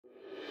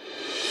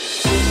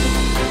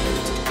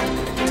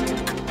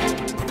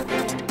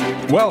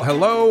Well,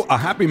 hello, a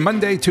happy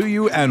Monday to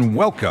you, and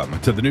welcome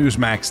to the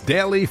Newsmax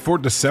Daily for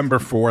December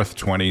 4th,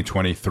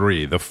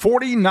 2023. The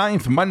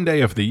 49th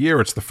Monday of the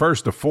year. It's the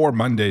first of 4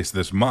 Mondays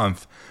this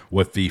month,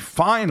 with the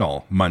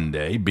final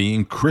Monday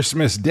being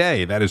Christmas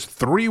Day. That is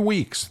 3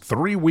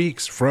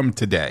 weeks from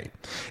today.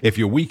 If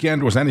your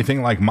weekend was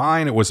anything like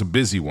mine, it was a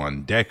busy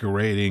one.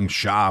 Decorating,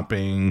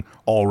 shopping,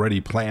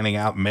 already planning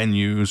out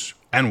menus,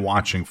 and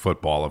watching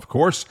football, of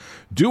course.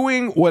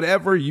 Doing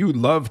whatever you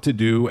love to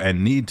do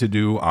and need to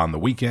do on the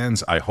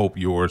weekends. I hope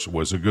yours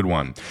was a good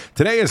one.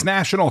 Today is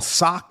National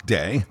Sock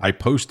Day. I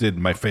posted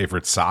my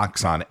favorite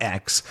socks on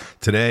X.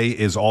 Today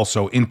is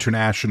also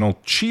International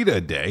Cheetah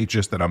Day.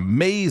 Just an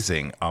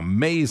amazing,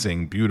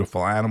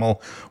 beautiful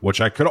animal, which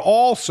I could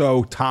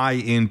also tie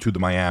into the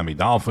Miami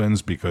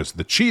Dolphins because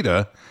the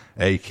cheetah,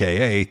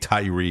 a.k.a.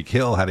 Tyreek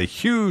Hill, had a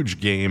huge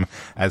game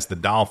as the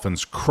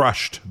Dolphins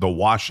crushed the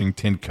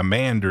Washington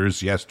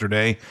Commanders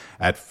yesterday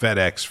at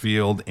FedEx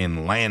Field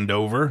in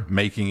Landover,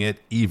 making it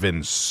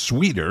even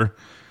sweeter.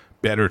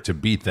 Better to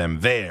beat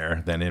them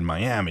there than in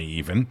Miami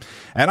even.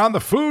 And on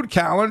the food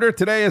calendar,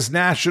 today is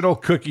National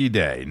Cookie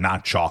Day.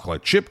 Not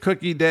chocolate chip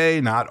cookie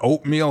day, not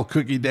oatmeal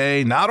cookie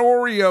day, not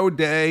Oreo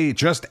day,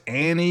 just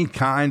any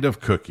kind of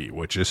cookie,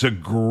 which is a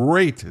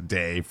great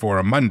day for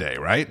a Monday,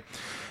 right?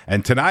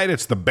 And tonight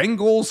it's the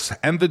Bengals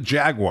and the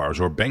Jaguars,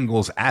 or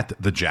Bengals at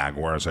the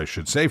Jaguars, I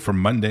should say, for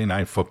Monday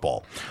Night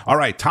Football. All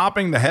right,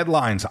 topping the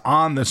headlines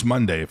on this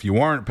Monday. If you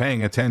weren't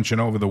paying attention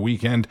over the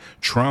weekend,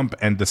 Trump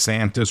and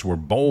DeSantis were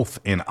both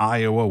in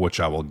Iowa, which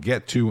I will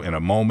get to in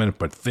a moment,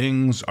 but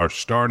things are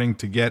starting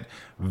to get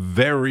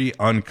very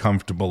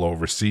uncomfortable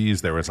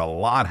overseas. There is a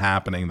lot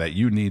happening that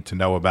you need to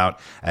know about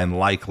and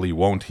likely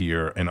won't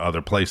hear in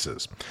other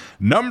places.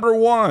 Number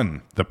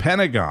one, the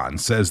Pentagon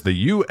says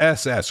the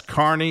USS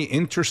Carney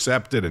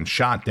intercepted and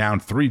shot down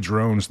 3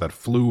 drones that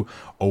flew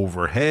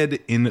overhead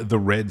in the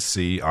Red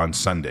Sea on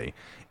Sunday.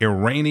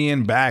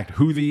 Iranian-backed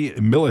Houthi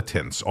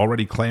militants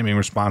already claiming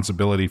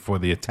responsibility for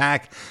the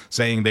attack,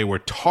 saying they were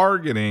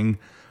targeting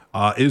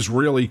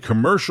Israeli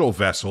commercial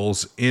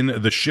vessels in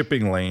the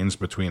shipping lanes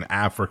between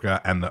Africa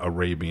and the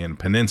Arabian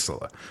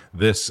Peninsula.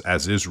 This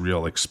as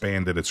Israel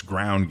expanded its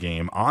ground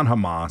game on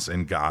Hamas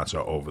in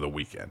Gaza over the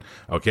weekend.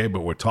 Okay,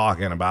 but we're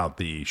talking about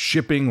the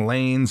shipping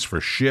lanes for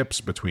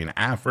ships between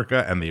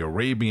Africa and the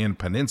Arabian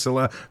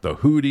Peninsula, the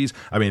Houthis.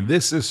 I mean,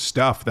 this is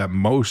stuff that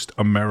most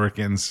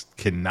Americans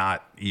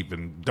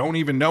don't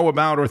even know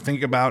about or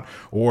think about,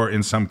 or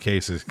in some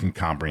cases can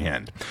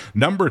comprehend.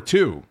 Number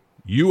two,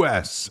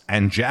 U.S.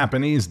 and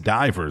Japanese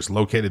divers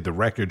located the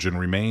wreckage and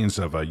remains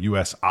of a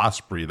U.S.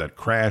 Osprey that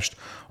crashed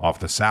off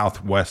the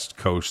southwest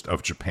coast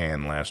of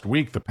Japan last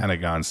week. The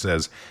Pentagon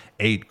says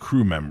 8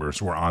 crew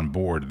members were on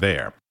board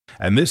there.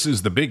 And this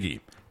is the biggie.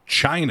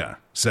 China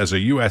says a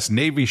U.S.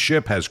 Navy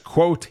ship has,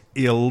 quote,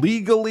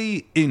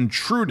 illegally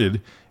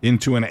intruded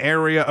into an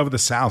area of the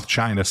South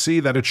China Sea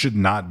that it should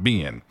not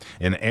be in,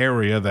 an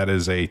area that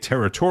is a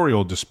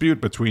territorial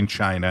dispute between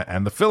China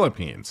and the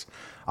Philippines.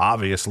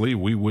 Obviously,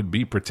 we would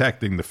be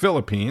protecting the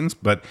Philippines,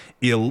 but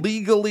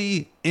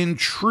illegally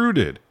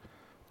intruded.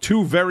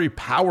 2 very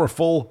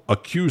powerful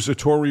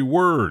accusatory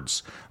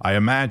words. I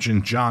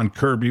imagine John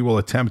Kirby will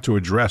attempt to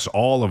address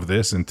all of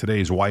this in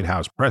today's White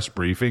House press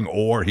briefing,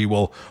 or he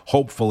will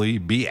hopefully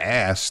be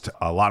asked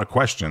a lot of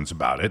questions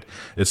about it.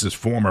 This is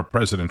former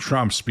President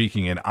Trump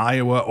speaking in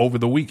Iowa over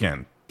the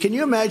weekend. Can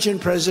you imagine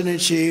President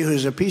Xi,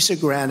 who's a piece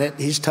of granite?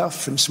 He's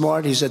tough and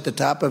smart. He's at the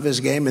top of his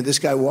game, and this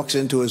guy walks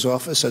into his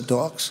office and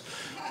talks.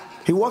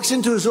 He walks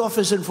into his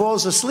office and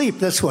falls asleep.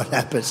 That's what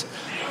happens.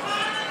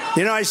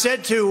 You know, I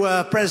said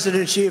to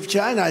President Xi of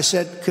China, I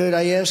said, could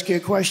I ask you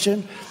a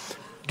question?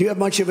 Do you have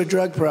much of a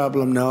drug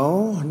problem?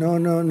 No.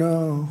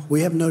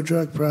 We have no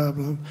drug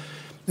problem.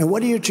 And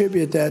what do you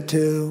attribute that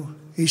to?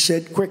 He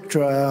said, quick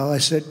trial. I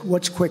said,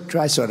 what's quick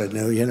trial? I sort of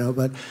knew,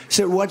 but he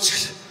said,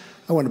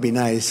 I want to be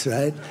nice,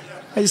 right?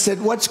 I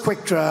said, what's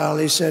quick trial?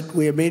 He said,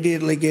 we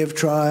immediately give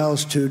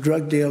trials to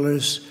drug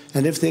dealers,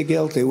 and if they're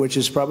guilty, which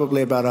is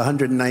probably about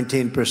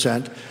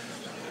 119%,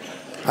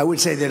 I would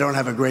say they don't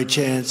have a great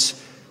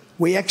chance,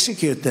 we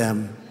execute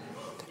them.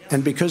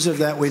 And because of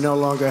that, we no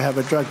longer have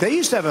a drug. They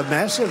used to have a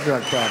massive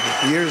drug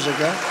problem years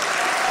ago.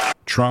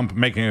 Trump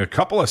making a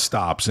couple of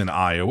stops in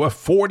Iowa,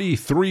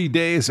 43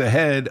 days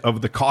ahead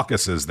of the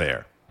caucuses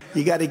there.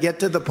 You got to get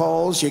to the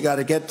polls, you got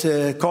to get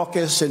to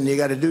caucus, and you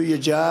got to do your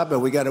job,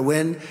 and we got to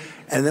win.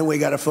 And then we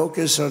got to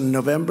focus on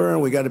November,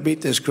 and we got to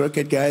beat this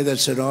crooked guy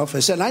that's in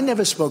office. And I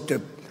never spoke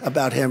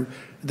about him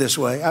this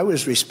way. I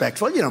was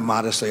respectful,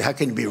 modestly. How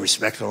can you be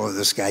respectful of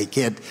this guy?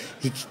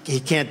 He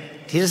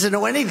doesn't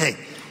know anything.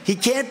 He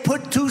can't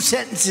put 2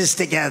 sentences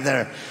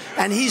together.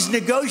 And he's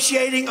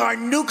negotiating our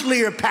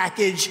nuclear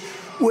package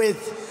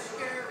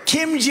with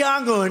Kim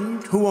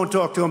Jong-un, who won't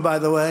talk to him, by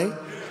the way.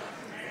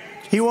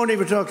 He won't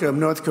even talk to him.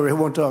 North Korea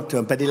won't talk to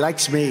him, but he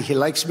likes me. He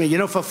likes me.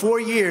 For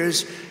 4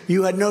 years,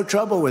 you had no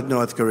trouble with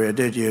North Korea,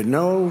 did you?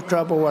 No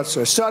trouble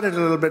whatsoever. Started a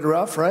little bit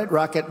rough, right?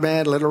 Rocket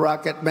Man, little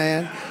Rocket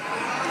Man.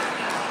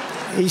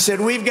 He said,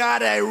 we've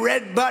got a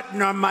red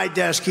button on my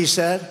desk, he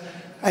said.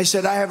 I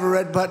said, I have a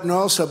red button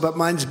also, but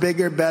mine's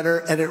bigger, better,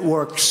 and it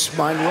works.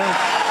 Mine works.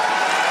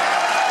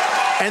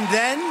 And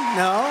then,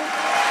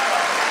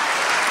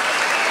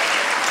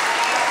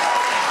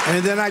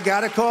 And then I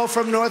got a call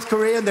from North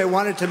Korea, and they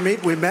wanted to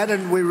meet. We met,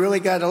 and we really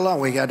got along.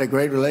 We got a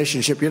great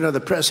relationship. You know, the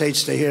press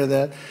hates to hear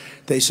that.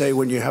 They say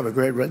when you have a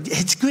great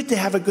relationship. It's good to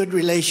have a good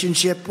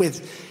relationship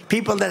with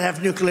people that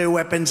have nuclear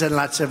weapons and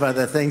lots of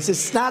other things.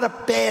 It's not a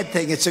bad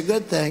thing. It's a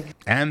good thing.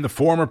 And the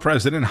former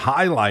president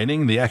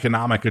highlighting the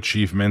economic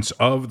achievements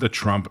of the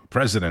Trump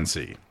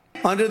presidency.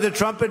 Under the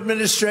Trump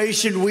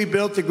administration, we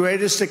built the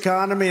greatest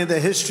economy in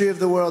the history of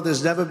the world.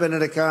 There's never been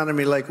an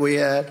economy like we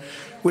had,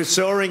 with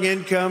soaring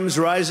incomes,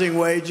 rising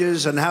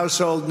wages, and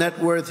household net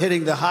worth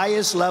hitting the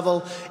highest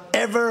level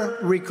ever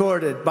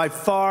recorded, by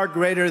far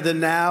greater than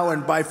now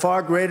and by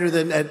far greater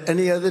than at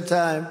any other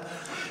time.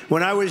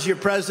 When I was your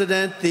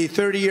president, the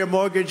 30-year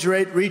mortgage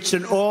rate reached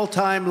an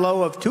all-time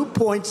low of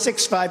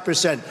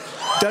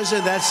 2.65%.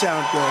 Doesn't that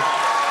sound good?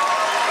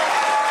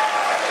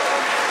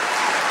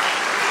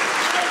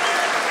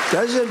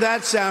 Doesn't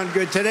that sound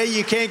good? Today,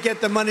 you can't get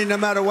the money no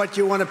matter what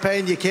you want to pay,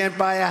 and you can't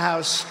buy a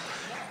house.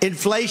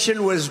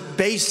 Inflation was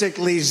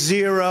basically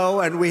zero,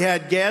 and we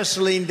had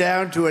gasoline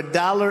down to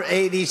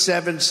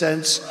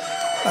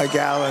 $1.87 a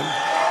gallon.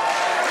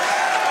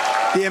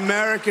 The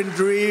American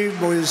dream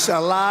was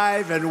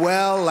alive and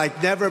well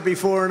like never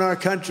before in our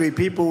country.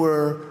 People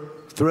were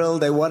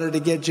thrilled. They wanted to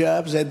get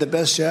jobs. They had the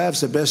best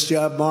jobs, the best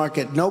job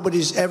market.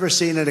 Nobody's ever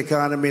seen an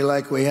economy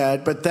like we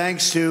had. But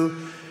thanks to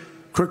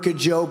crooked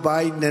Joe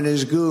Biden and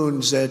his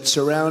goons that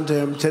surround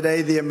him,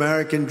 today the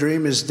American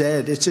dream is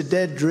dead. It's a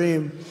dead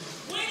dream.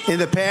 In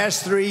the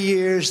past 3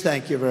 years,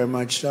 thank you very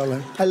much,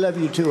 darling. I love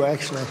you too,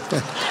 actually.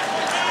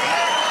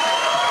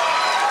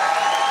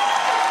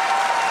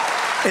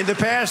 In the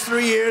past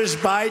 3 years,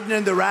 Biden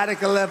and the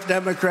radical left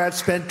Democrats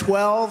spent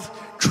 $12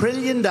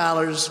 trillion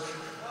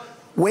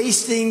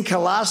wasting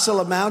colossal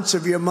amounts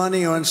of your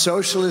money on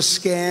socialist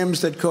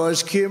scams that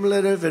caused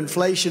cumulative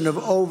inflation of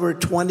over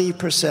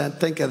 20%.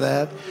 Think of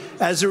that.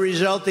 As a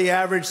result, the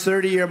average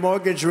 30-year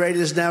mortgage rate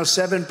is now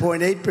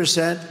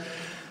 7.8%,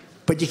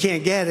 but you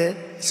can't get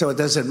it, so it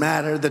doesn't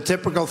matter. The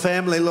typical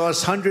family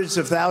lost hundreds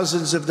of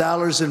thousands of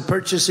dollars in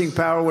purchasing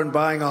power when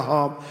buying a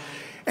home.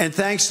 And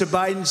thanks to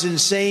Biden's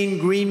insane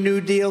Green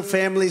New Deal,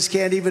 families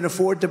can't even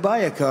afford to buy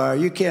a car.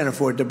 You can't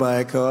afford to buy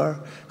a car.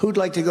 Who'd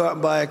like to go out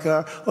and buy a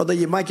car? Although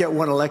you might get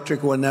one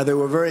electric one now. They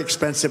were very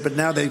expensive, but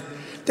now they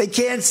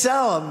can't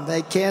sell them.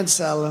 They can't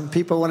sell them.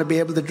 People want to be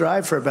able to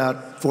drive for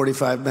about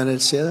 45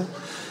 minutes, you know?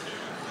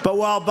 But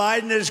while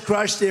Biden has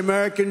crushed the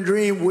American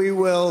dream, we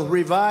will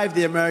revive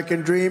the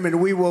American dream,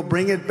 and we will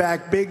bring it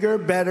back bigger,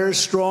 better,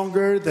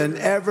 stronger than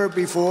ever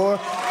before,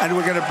 and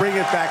we're going to bring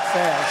it back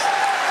fast.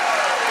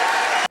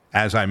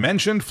 As I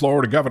mentioned,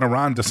 Florida Governor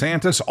Ron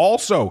DeSantis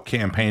also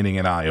campaigning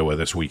in Iowa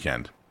this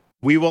weekend.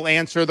 We will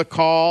answer the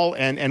call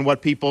and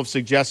what people have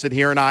suggested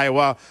here in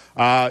Iowa.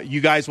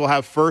 You guys will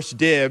have first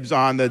dibs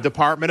on the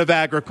Department of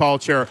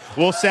Agriculture.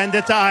 We'll send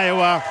it to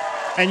Iowa,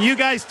 and you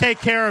guys take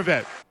care of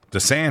it.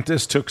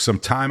 DeSantis took some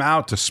time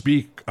out to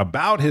speak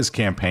about his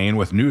campaign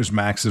with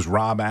Newsmax's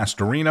Rob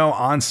Astorino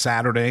on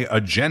Saturday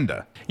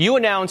Agenda. You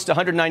announced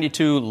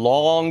 192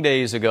 long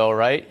days ago,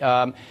 right?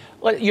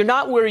 You're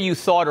not where you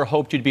thought or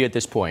hoped you'd be at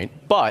this point,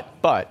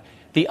 but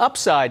the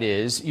upside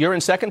is you're in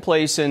second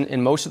place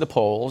in most of the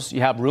polls. You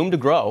have room to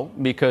grow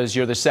because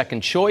you're the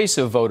second choice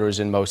of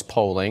voters in most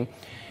polling.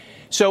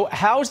 So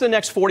how's the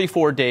next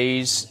 44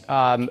 days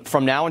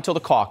from now until the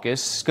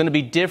caucus going to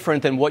be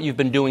different than what you've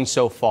been doing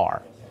so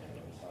far?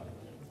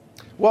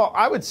 Well,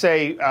 I would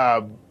say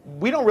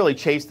we don't really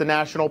chase the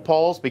national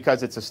polls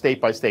because it's a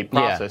state-by-state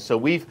process. Yeah. So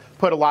we've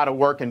put a lot of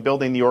work in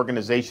building the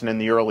organization in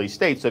the early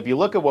states. So if you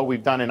look at what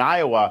we've done in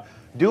Iowa,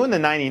 doing the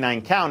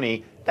 99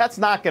 county, that's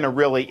not going to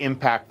really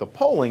impact the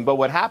polling. But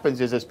what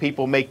happens is as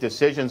people make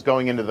decisions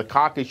going into the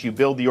caucus, you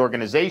build the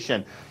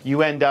organization,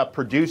 you end up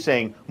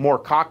producing more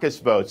caucus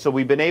votes. So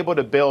we've been able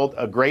to build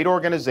a great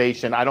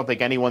organization. I don't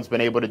think anyone's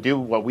been able to do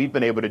what we've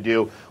been able to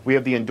do. We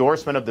have the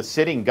endorsement of the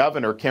sitting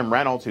governor, Kim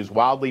Reynolds, who's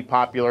wildly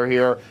popular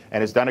here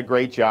and has done a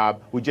great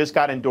job. We just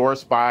got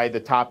endorsed by the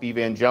top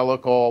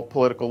evangelical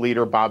political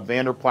leader, Bob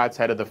Vander Plaats,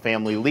 head of the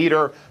Family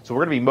Leader. So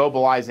we're going to be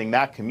mobilizing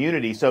that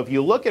community. So if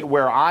you look at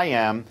where I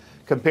am,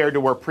 compared to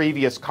where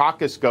previous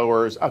caucus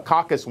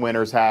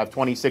winners have,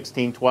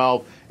 2016,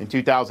 12, and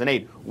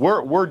 2008.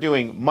 We're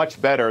doing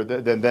much better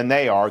than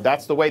they are.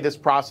 That's the way this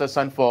process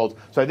unfolds.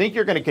 So I think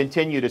you're going to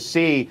continue to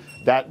see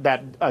that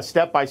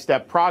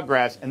step-by-step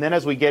progress. And then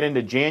as we get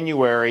into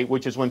January,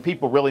 which is when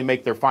people really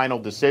make their final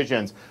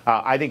decisions,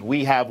 I think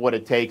we have what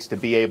it takes to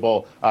be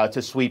able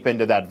to sweep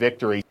into that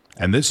victory.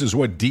 And this is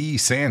what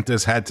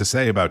DeSantis had to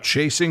say about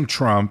chasing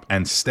Trump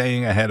and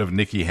staying ahead of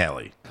Nikki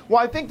Haley.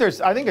 Well, I think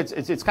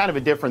it's kind of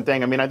a different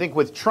thing. I mean, I think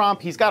with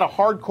Trump, he's got a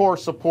hardcore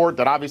support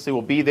that obviously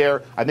will be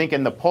there. I think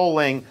in the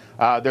polling,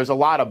 there's a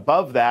lot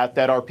above that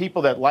are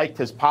people that liked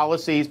his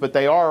policies, but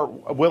they are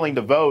willing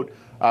to vote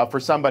for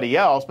somebody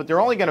else, but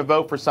they're only going to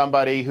vote for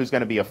somebody who's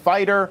going to be a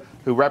fighter,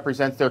 who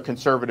represents their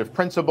conservative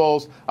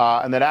principles,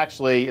 and that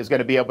actually is going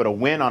to be able to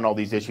win on all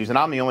these issues. And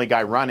I'm the only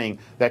guy running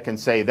that can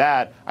say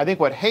that. I think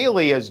what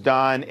Haley has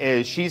done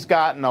is she's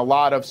gotten a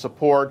lot of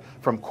support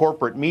from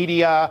corporate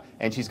media,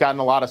 and she's gotten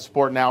a lot of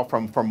support now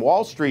from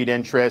Wall Street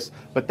interests,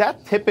 but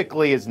that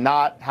typically is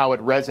not how it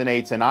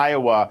resonates in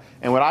Iowa.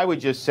 And what I would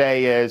just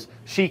say is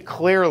she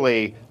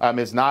clearly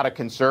is not a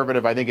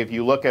conservative. I think if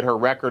you look at her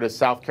record as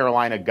South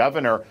Carolina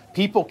governor,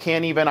 people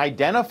can't even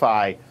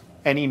identify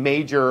any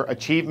major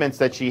achievements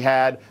that she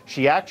had.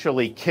 She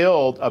actually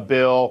killed a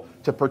bill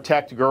to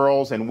protect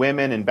girls and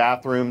women in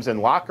bathrooms and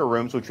locker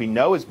rooms, which we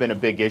know has been a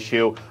big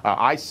issue.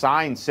 I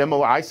signed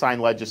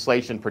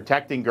legislation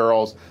protecting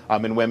girls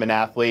and women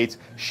athletes.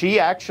 She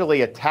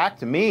actually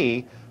attacked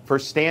me for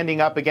standing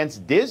up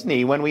against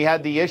Disney when we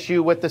had the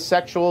issue with the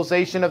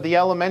sexualization of the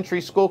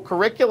elementary school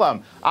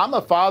curriculum. I'm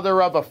a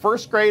father of a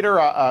first grader,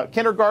 a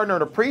kindergartner,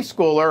 and a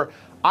preschooler.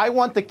 I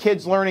want the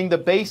kids learning the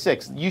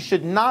basics. You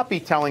should not be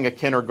telling a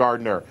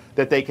kindergartner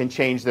that they can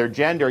change their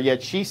gender,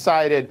 yet she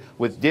sided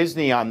with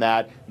Disney on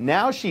that.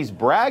 Now she's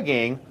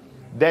bragging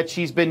that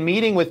she's been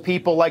meeting with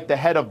people like the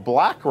head of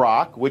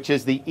BlackRock, which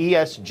is the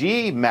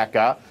ESG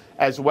mecca,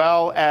 as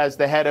well as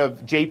the head of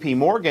JP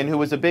Morgan, who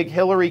was a big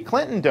Hillary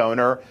Clinton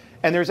donor.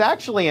 And there's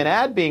actually an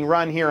ad being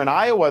run here in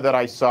Iowa that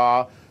I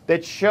saw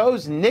that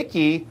shows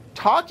Nikki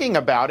talking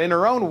about, in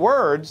her own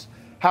words,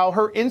 how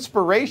her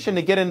inspiration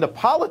to get into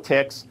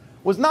politics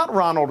was not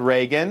Ronald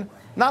Reagan,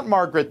 not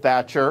Margaret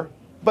Thatcher,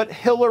 but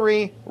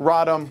Hillary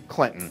Rodham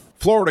Clinton.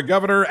 Florida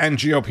governor and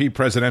GOP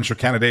presidential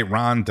candidate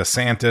Ron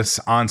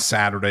DeSantis on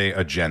Saturday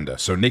agenda.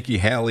 So Nikki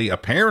Haley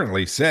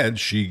apparently said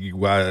she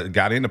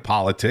got into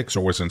politics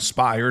or was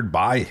inspired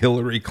by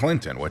Hillary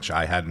Clinton, which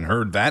I hadn't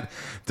heard that.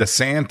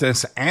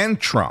 DeSantis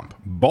and Trump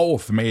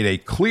both made a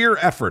clear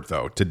effort,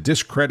 though, to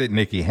discredit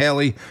Nikki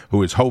Haley,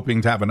 who is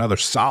hoping to have another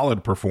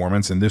solid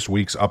performance in this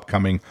week's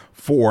upcoming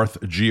fourth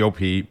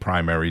GOP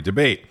primary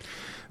debate.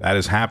 That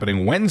is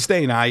happening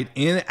Wednesday night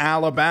in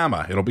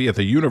Alabama. It'll be at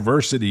the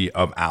University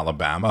of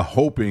Alabama,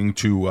 hoping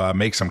to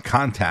make some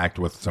contact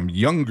with some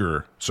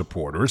younger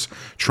supporters.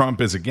 Trump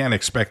is again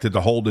expected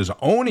to hold his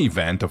own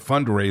event, a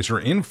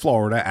fundraiser in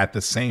Florida at the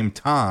same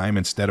time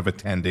instead of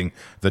attending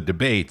the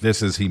debate.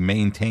 This as he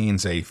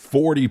maintains a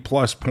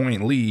 40-plus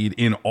point lead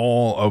in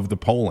all of the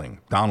polling.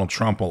 Donald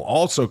Trump will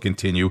also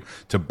continue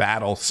to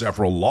battle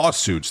several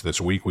lawsuits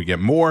this week. We get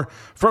more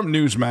from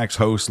Newsmax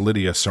host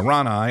Lydia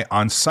Serrani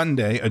on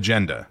Sunday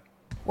Agenda.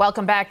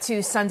 Welcome back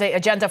to Sunday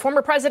Agenda.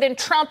 Former President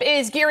Trump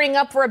is gearing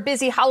up for a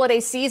busy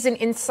holiday season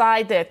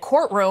inside the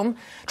courtroom.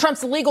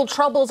 Trump's legal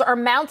troubles are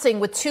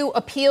mounting with two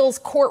appeals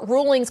court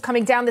rulings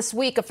coming down this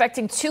week,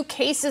 affecting two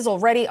cases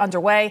already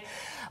underway.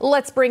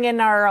 Let's bring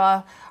in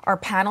our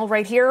panel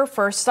right here.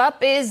 First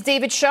up is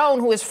David Schoen,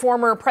 who is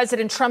former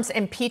President Trump's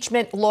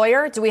impeachment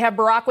lawyer. Do we have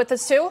Barack with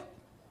us too?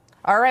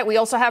 All right. We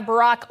also have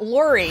Barack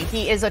Lurie.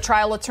 He is a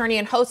trial attorney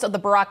and host of the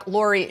Barack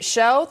Lurie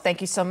Show. Thank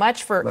you so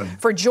much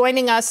for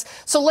joining us.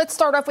 So let's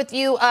start off with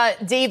you,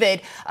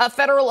 David. A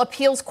federal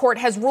appeals court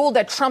has ruled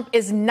that Trump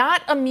is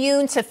not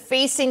immune to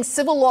facing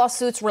civil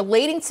lawsuits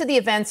relating to the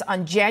events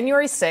on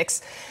January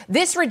 6th.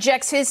 This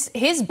rejects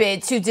his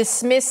bid to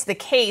dismiss the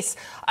case.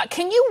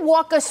 Can you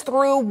walk us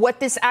through what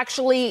this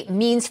actually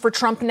means for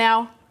Trump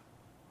now?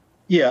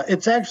 Yeah,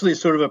 it's actually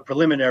sort of a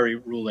preliminary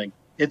ruling.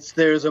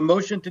 There's a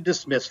motion to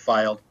dismiss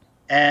filed.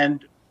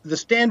 And the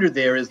standard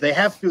there is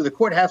the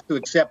court has to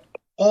accept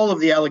all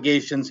of the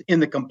allegations in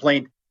the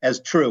complaint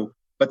as true.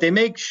 But they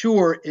make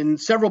sure in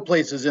several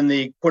places in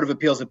the Court of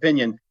Appeals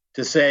opinion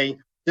to say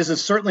this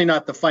is certainly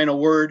not the final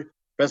word.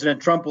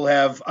 President Trump will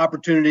have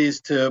opportunities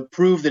to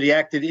prove that he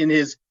acted in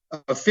his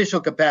official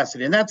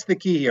capacity. And that's the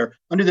key here.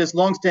 Under this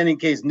longstanding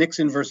case,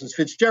 Nixon versus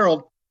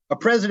Fitzgerald, a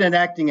president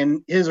acting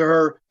in his or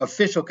her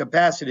official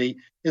capacity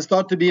is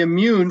thought to be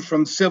immune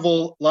from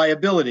civil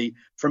liability,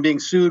 from being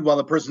sued while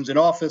the person's in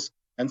office,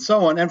 and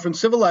so on, and from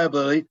civil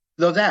liability,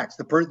 those acts.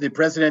 The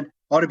president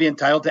ought to be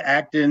entitled to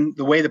act in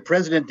the way the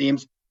president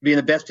deems to be in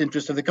the best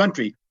interest of the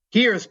country.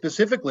 Here,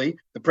 specifically,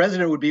 the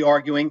president would be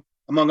arguing,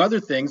 among other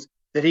things,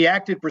 that he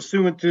acted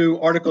pursuant to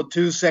Article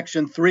 2,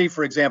 Section 3,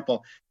 for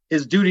example,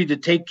 his duty to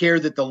take care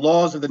that the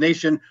laws of the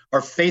nation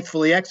are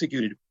faithfully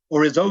executed,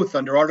 or his oath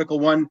under Article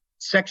 2,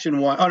 Section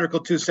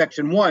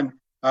 1,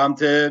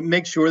 to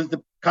make sure that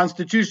the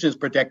Constitution is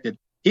protected.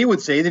 He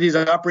would say that he's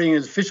operating in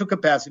his official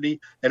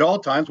capacity at all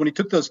times when he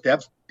took those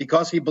steps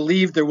because he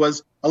believed there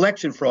was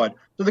election fraud.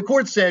 So the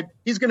court said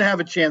he's going to have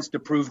a chance to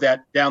prove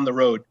that down the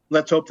road.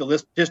 Let's hope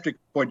the district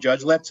court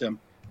judge lets him.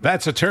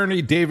 That's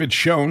attorney David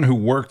Schoen, who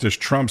worked as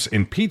Trump's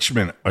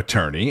impeachment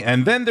attorney.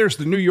 And then there's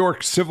the New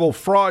York civil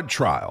fraud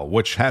trial,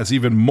 which has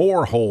even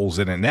more holes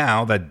in it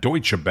now that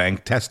Deutsche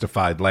Bank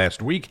testified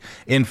last week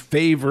in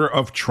favor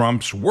of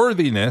Trump's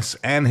worthiness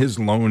and his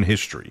loan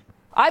history.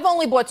 I've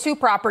only bought two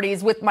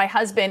properties with my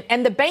husband,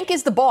 and the bank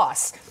is the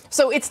boss.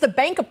 So it's the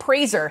bank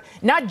appraiser,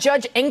 not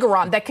Judge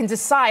Engeron, that can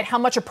decide how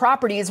much a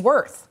property is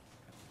worth.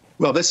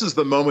 Well, this is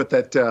the moment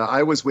that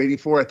I was waiting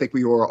for. I think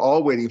we were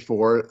all waiting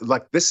for.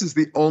 Like, this is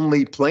the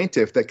only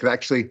plaintiff that could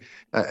actually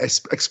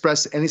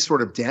express any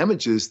sort of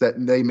damages that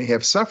they may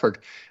have suffered.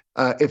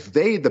 If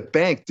the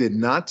bank, did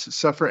not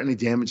suffer any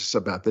damages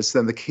about this,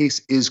 then the case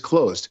is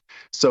closed.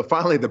 So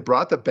finally, they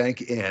brought the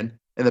bank in,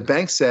 and the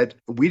bank said,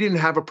 we didn't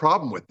have a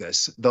problem with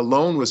this. The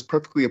loan was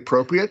perfectly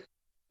appropriate.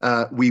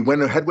 We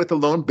went ahead with the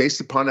loan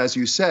based upon, as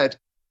you said,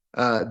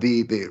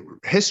 the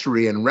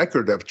history and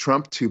record of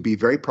Trump to be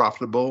very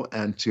profitable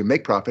and to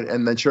make profit.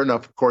 And then sure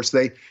enough, of course,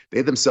 they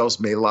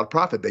themselves made a lot of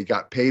profit. They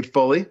got paid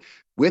fully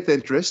with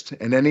interest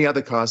and any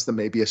other costs that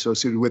may be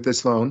associated with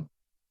this loan.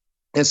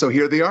 And so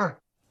here they are.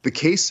 The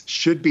case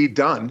should be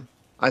done.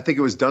 I think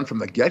it was done from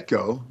the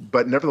get-go.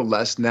 But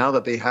nevertheless, now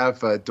that they have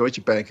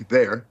Deutsche Bank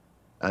there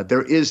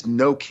is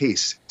no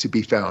case to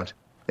be found.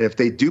 And if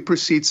they do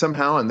proceed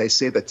somehow and they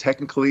say that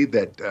technically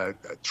that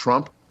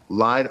Trump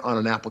lied on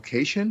an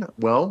application,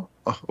 well,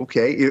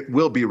 okay, it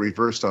will be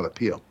reversed on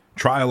appeal.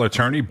 Trial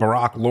attorney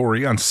Barack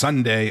Lurie on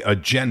Sunday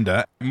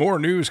Agenda. More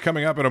news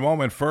coming up in a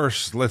moment.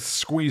 First, let's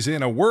squeeze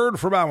in a word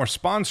from our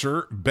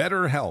sponsor,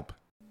 BetterHelp.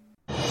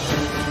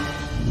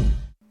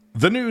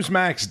 The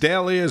Newsmax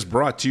Daily is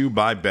brought to you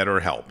by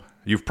BetterHelp.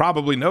 You've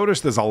probably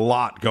noticed there's a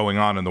lot going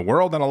on in the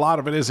world, and a lot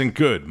of it isn't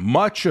good.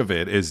 Much of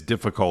it is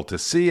difficult to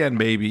see and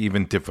maybe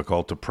even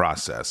difficult to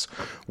process.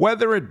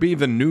 Whether it be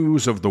the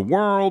news of the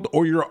world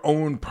or your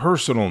own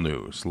personal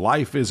news,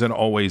 life isn't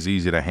always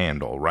easy to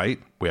handle, right?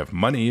 We have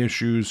money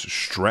issues,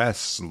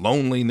 stress,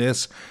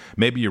 loneliness.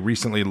 Maybe you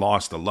recently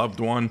lost a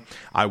loved one.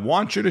 I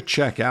want you to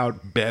check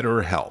out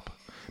BetterHelp.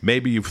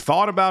 Maybe you've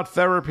thought about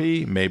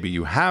therapy, maybe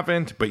you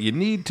haven't, but you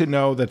need to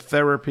know that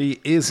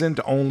therapy isn't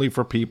only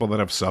for people that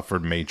have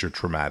suffered major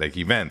traumatic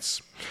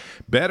events.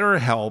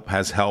 BetterHelp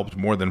has helped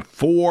more than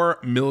 4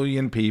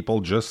 million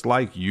people just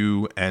like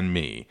you and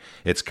me.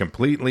 It's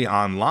completely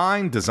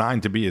online,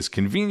 designed to be as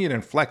convenient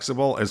and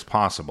flexible as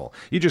possible.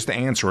 You just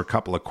answer a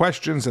couple of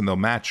questions and they'll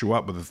match you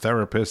up with a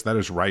therapist that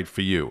is right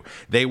for you.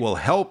 They will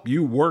help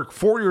you work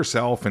for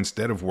yourself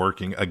instead of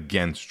working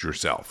against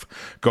yourself.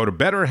 Go to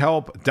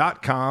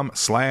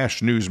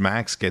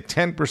BetterHelp.com/Newsmax. Get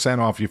 10%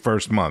 off your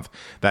first month.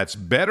 That's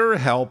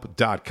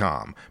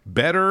BetterHelp.com.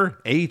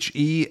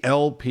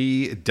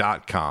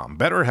 BetterHelp.com.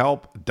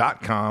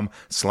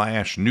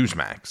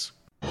 BetterHelp.com/Newsmax.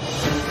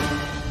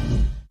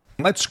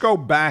 Let's go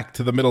back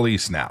to the Middle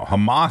East now.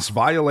 Hamas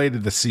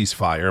violated the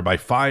ceasefire by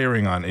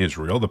firing on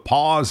Israel. The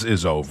pause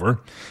is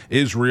over.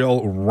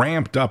 Israel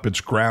ramped up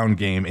its ground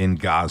game in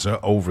Gaza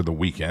over the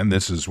weekend.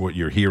 This is what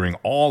you're hearing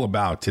all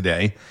about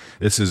today.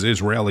 This is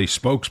Israeli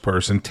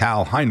spokesperson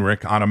Tal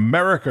Heinrich on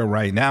America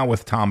Right Now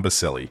with Tom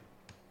Basili.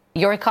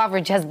 Your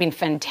coverage has been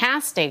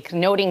fantastic,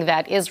 noting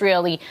that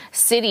Israeli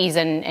cities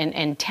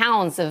and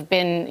towns have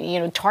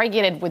been,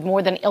 targeted with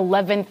more than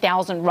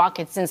 11,000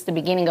 rockets since the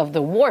beginning of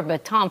the war.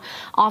 But Tom,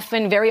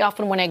 very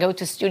often when I go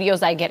to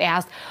studios, I get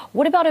asked,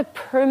 what about a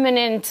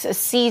permanent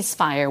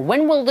ceasefire?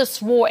 When will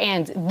this war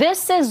end?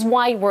 This is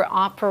why we're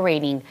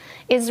operating.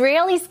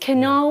 Israelis can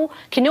no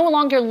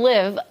longer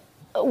live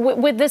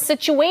with this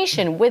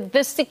situation, with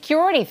this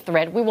security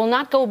threat. We will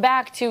not go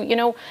back to,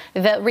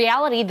 the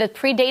reality that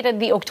predated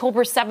the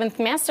October 7th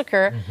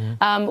massacre.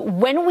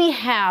 When we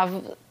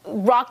have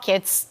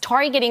rockets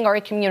targeting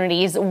our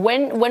communities,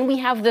 when we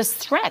have this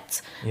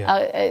threat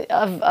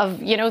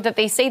that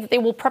they say that they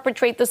will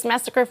perpetrate this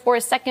massacre for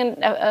a second,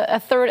 a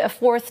third, a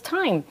fourth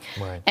time.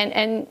 Right.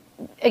 And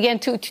again,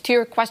 to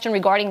your question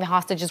regarding the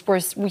hostages,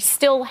 we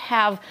still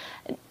have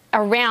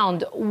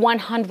around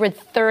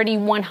 130,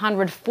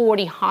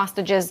 140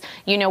 hostages.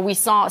 We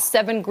saw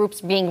 7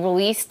 groups being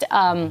released,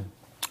 and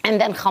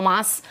then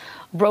Hamas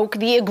broke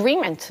the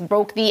agreement,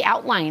 broke the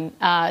outline.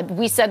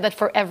 We said that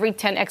for every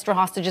 10 extra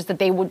hostages that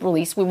they would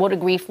release, we would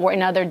agree for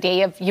another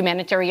day of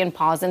humanitarian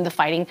pause in the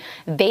fighting.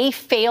 They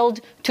failed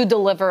to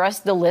deliver us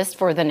the list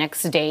for the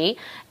next day.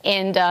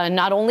 And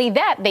not only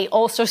that, they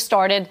also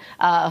started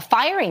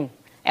firing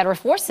at our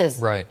forces.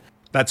 Right.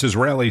 That's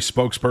Israeli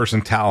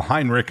spokesperson Tal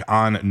Heinrich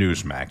on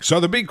Newsmax. So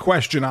the big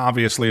question,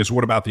 obviously, is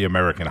what about the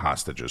American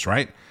hostages,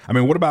 right? I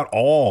mean, what about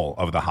all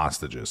of the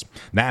hostages?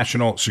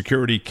 National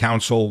Security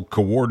Council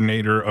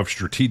Coordinator of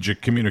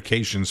Strategic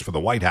Communications for the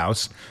White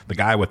House, the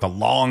guy with the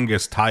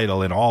longest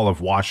title in all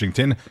of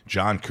Washington,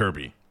 John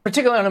Kirby.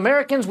 Particularly on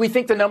Americans, we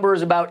think the number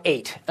is about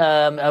 8.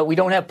 We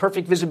don't have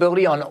perfect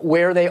visibility on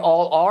where they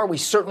all are. We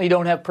certainly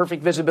don't have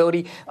perfect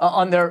visibility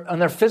on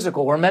their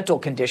physical or mental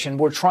condition.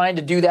 We're trying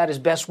to do that as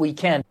best we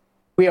can.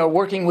 We are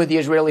working with the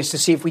Israelis to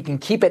see if we can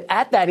keep it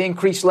at that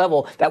increased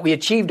level that we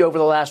achieved over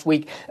the last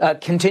week,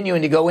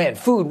 continuing to go in.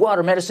 Food,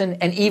 water, medicine,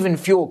 and even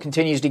fuel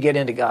continues to get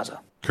into Gaza.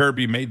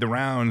 Kirby made the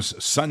rounds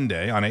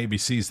Sunday on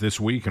ABC's This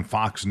Week and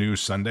Fox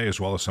News Sunday,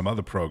 as well as some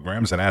other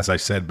programs. And as I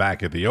said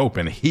back at the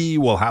open, he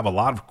will have a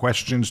lot of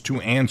questions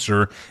to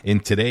answer in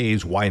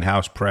today's White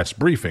House press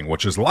briefing,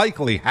 which is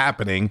likely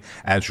happening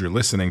as you're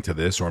listening to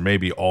this, or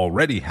maybe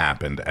already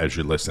happened as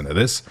you listen to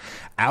this.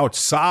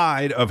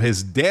 Outside of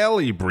his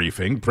daily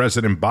briefing,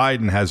 President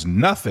Biden has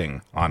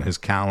nothing on his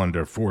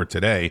calendar for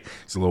today.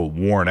 He's a little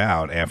worn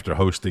out after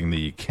hosting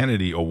the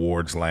Kennedy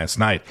Awards last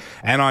night.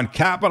 And on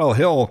Capitol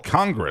Hill,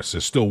 Congress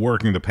is still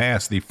working to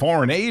pass the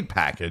foreign aid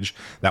package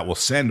that will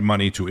send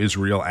money to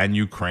Israel and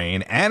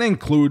Ukraine and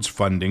includes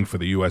funding for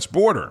the U.S.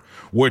 border,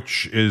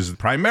 which is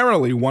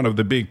primarily one of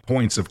the big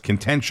points of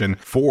contention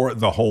for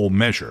the whole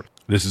measure.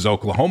 This is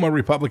Oklahoma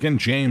Republican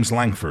James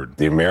Lankford.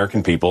 The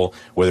American people,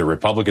 whether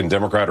Republican,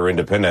 Democrat, or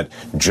Independent,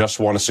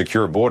 just want a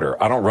secure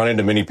border. I don't run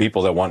into many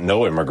people that want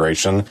no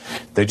immigration.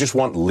 They just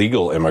want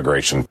legal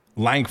immigration.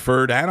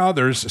 Lankford and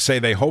others say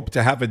they hope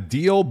to have a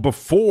deal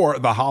before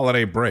the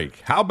holiday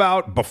break. How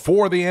about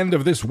before the end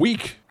of this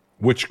week?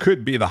 Which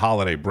could be the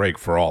holiday break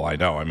for all I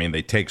know. I mean,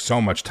 they take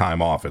so much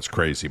time off, it's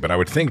crazy. But I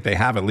would think they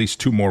have at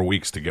least 2 more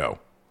weeks to go.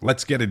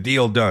 Let's get a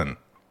deal done.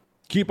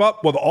 Keep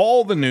up with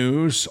all the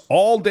news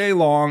all day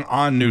long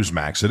on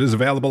Newsmax. It is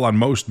available on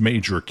most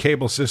major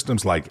cable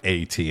systems like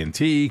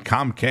AT&T,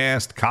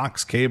 Comcast,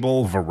 Cox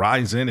Cable,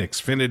 Verizon,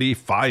 Xfinity,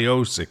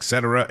 Fios,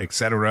 etc.,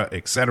 etc.,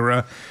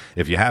 etc.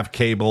 If you have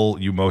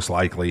cable, you most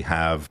likely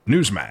have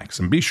Newsmax.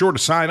 And be sure to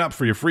sign up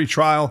for your free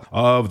trial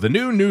of the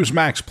new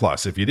Newsmax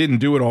Plus. If you didn't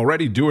do it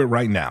already, do it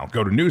right now.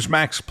 Go to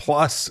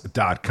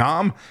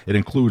newsmaxplus.com. It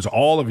includes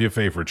all of your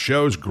favorite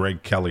shows: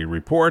 Greg Kelly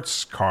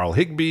Reports, Carl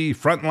Higbee,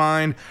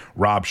 Frontline,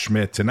 Rob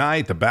Schmidt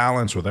Tonight, The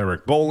Balance with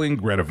Eric Bolling,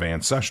 Greta Van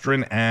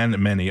Susteren, and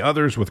many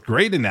others, with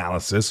great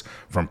analysis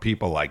from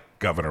people like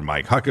Governor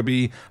Mike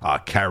Huckabee,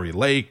 Carrie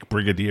Lake,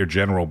 Brigadier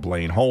General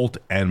Blaine Holt,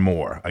 and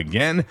more.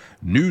 Again,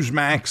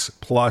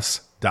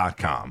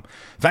 newsmaxplus.com.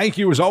 Thank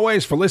you, as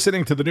always, for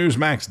listening to the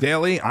Newsmax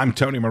Daily. I'm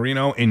Tony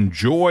Marino.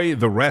 Enjoy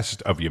the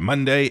rest of your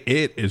Monday.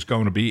 It is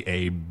going to be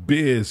a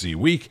busy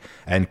week,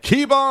 and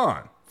keep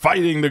on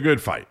fighting the good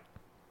fight.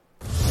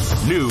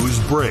 News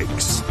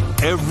breaks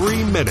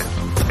every minute,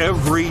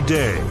 every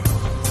day.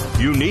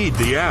 You need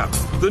the app,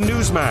 the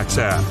Newsmax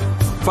app.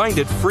 Find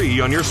it free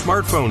on your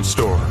smartphone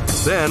store.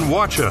 Then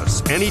watch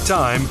us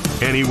anytime,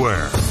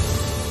 anywhere.